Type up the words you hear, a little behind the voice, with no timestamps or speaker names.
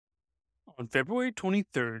On February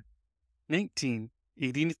 23rd,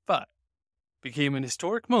 1985, became an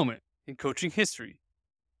historic moment in coaching history.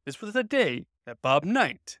 This was the day that Bob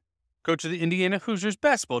Knight, coach of the Indiana Hoosiers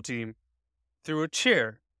basketball team, threw a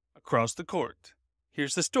chair across the court.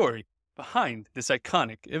 Here's the story behind this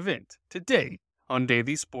iconic event today on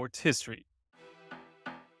Daily Sports History.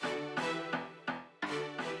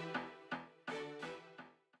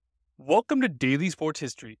 Welcome to Daily Sports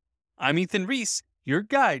History. I'm Ethan Reese, your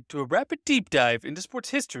guide to a rapid deep dive into sports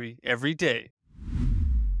history every day.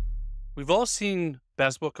 We've all seen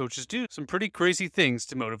basketball coaches do some pretty crazy things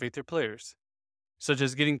to motivate their players, such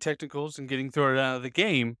as getting technicals and getting thrown out of the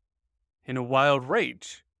game in a wild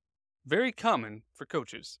rage. Very common for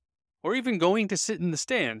coaches. Or even going to sit in the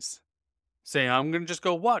stands, saying, I'm going to just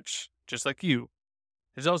go watch, just like you.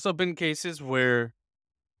 There's also been cases where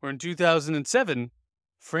in 2007,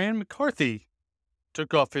 Fran McCarthy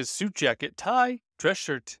took off his suit jacket, tie, dress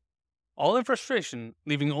shirt, all in frustration,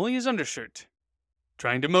 leaving only his undershirt,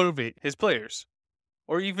 trying to motivate his players.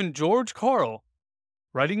 Or even George Karl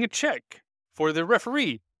writing a check for the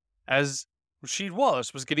referee as Rasheed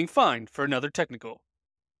Wallace was getting fined for another technical.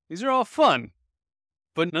 These are all fun,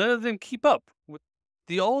 but none of them keep up with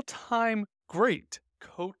the all-time great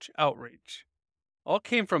coach outrage. All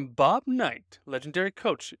came from Bob Knight, legendary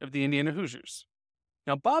coach of the Indiana Hoosiers.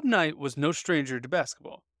 Now, Bob Knight was no stranger to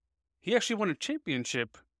basketball. He actually won a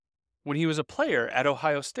championship when he was a player at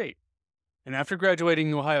Ohio State. And after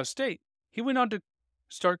graduating Ohio State, he went on to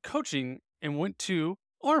start coaching and went to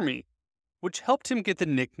Army, which helped him get the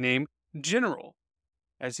nickname General,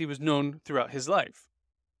 as he was known throughout his life.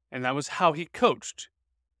 And that was how he coached.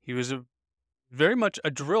 He was very much a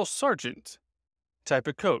drill sergeant type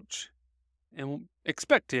of coach and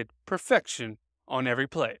expected perfection on every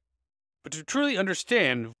play. But to truly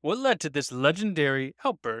understand what led to this legendary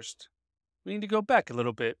outburst, we need to go back a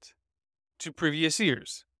little bit to previous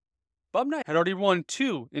years. Bob Knight had already won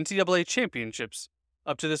 2 NCAA championships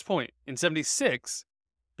up to this point, in '76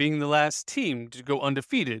 being the last team to go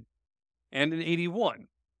undefeated, and in '81.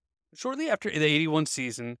 Shortly after the '81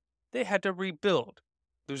 season, they had to rebuild,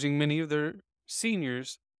 losing many of their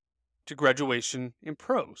seniors to graduation in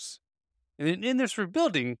pros. And in this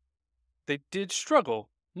rebuilding, they did struggle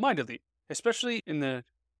mightily, especially in the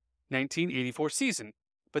 1984 season.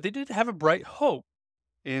 But they did have a bright hope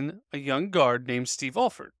in a young guard named Steve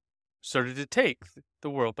Alford, started to take the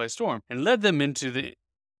world by storm and led them into the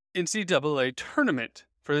NCAA tournament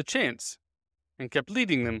for the chance and kept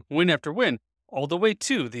leading them win after win all the way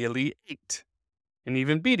to the Elite Eight and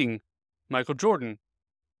even beating Michael Jordan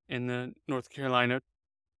in the North Carolina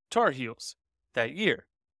Tar Heels that year.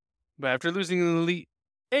 But after losing in the Elite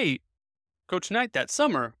Eight, Coach Knight that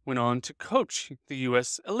summer went on to coach the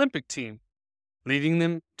U.S. Olympic team, leading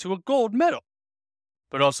them to a gold medal,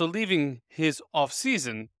 but also leaving his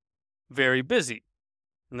off-season very busy,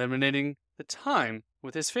 eliminating the time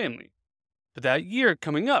with his family. But that year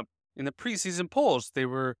coming up, in the preseason polls, they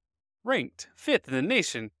were ranked 5th in the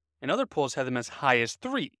nation, and other polls had them as high as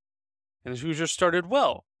 3. And the Hoosiers started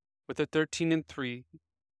well with a 13-3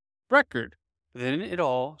 record. But then it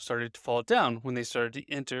all started to fall down when they started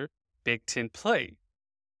to enter Big Ten play.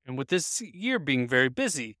 And with this year being very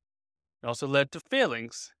busy, it also led to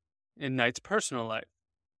failings in Knight's personal life,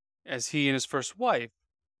 as he and his first wife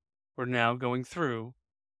were now going through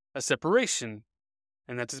a separation,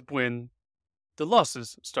 and that is when the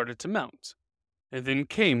losses started to mount. And then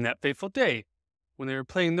came that fateful day when they were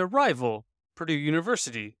playing their rival, Purdue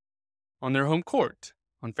University, on their home court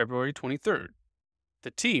on February 23rd.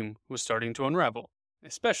 The team was starting to unravel,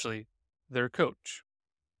 especially their coach.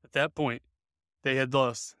 At that point, they had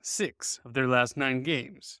lost 6 of their last 9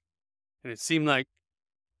 games, and it seemed like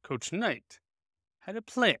Coach Knight had a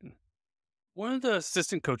plan. One of the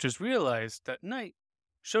assistant coaches realized that Knight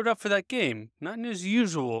showed up for that game not in his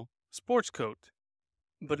usual sports coat,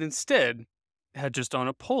 but instead had just on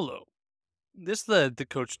a polo. This led the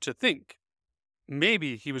coach to think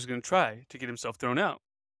maybe he was going to try to get himself thrown out,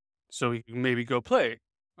 so he could maybe go play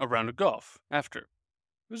a round of golf after.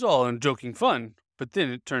 It was all in joking fun, but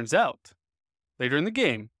then it turns out, later in the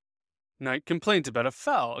game, Knight complains about a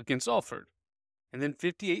foul against Alford, and then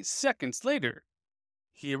 58 seconds later,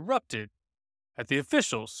 he erupted at the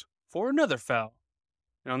officials for another foul.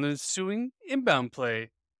 And on the ensuing inbound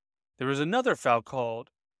play, there was another foul called,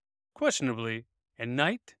 questionably, and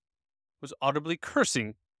Knight was audibly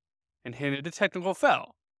cursing and handed a technical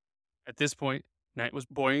foul. At this point, Knight was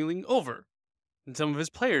boiling over, and some of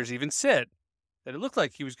his players even said that it looked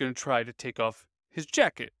like he was going to try to take off his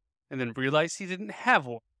jacket, and then realized he didn't have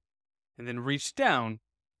one, and then reached down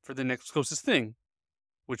for the next closest thing,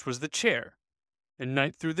 which was the chair. and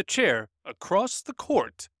Knight threw the chair across the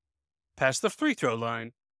court, past the free throw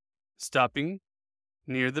line, stopping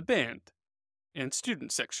near the band and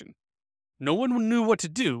student section. No one knew what to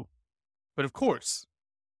do, but of course,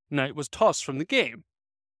 Knight was tossed from the game,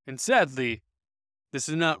 and sadly, this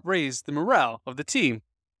did not raise the morale of the team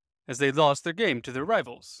as they lost their game to their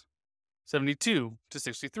rivals,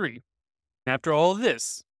 72-63. After all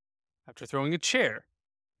this, after throwing a chair,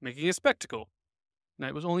 making a spectacle,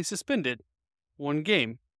 Knight was only suspended one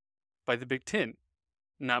game by the Big Ten,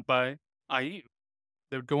 not by IU.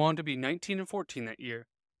 They would go on to be 19-14 that year,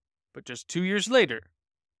 but just 2 years later,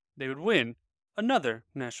 they would win another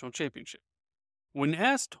national championship. When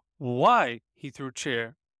asked why he threw a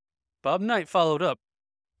chair, Bob Knight followed up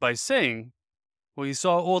by saying, well, he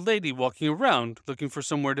saw an old lady walking around looking for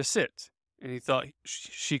somewhere to sit, and he thought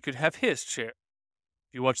she could have his chair.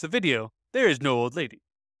 If you watch the video, there is no old lady,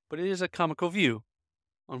 but it is a comical view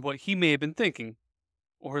on what he may have been thinking,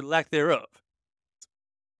 or lack thereof.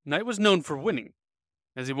 Knight was known for winning,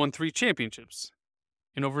 as he won 3 championships,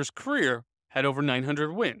 and over his career had over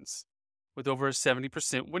 900 wins, with over a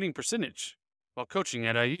 70% winning percentage while coaching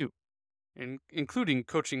at IU, and including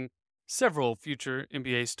coaching several future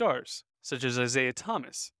NBA stars, such as Isaiah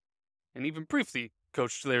Thomas, and even briefly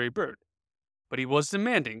coached Larry Bird. But he was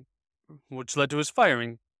demanding, which led to his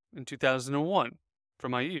firing in 2001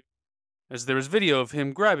 from IU, as there was video of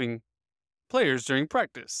him grabbing players during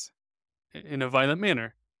practice in a violent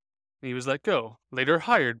manner. He was let go, later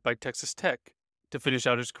hired by Texas Tech to finish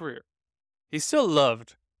out his career. He's still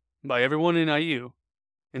loved by everyone in IU,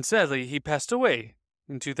 and sadly he passed away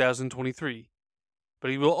in 2023.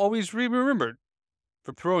 But he will always be remembered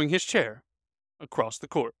for throwing his chair across the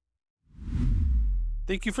court.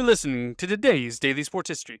 Thank you for listening to today's Daily Sports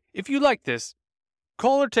History. If you like this,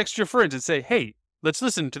 call or text your friends and say, hey, let's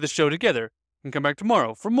listen to the show together, and come back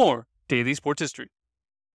tomorrow for more Daily Sports History.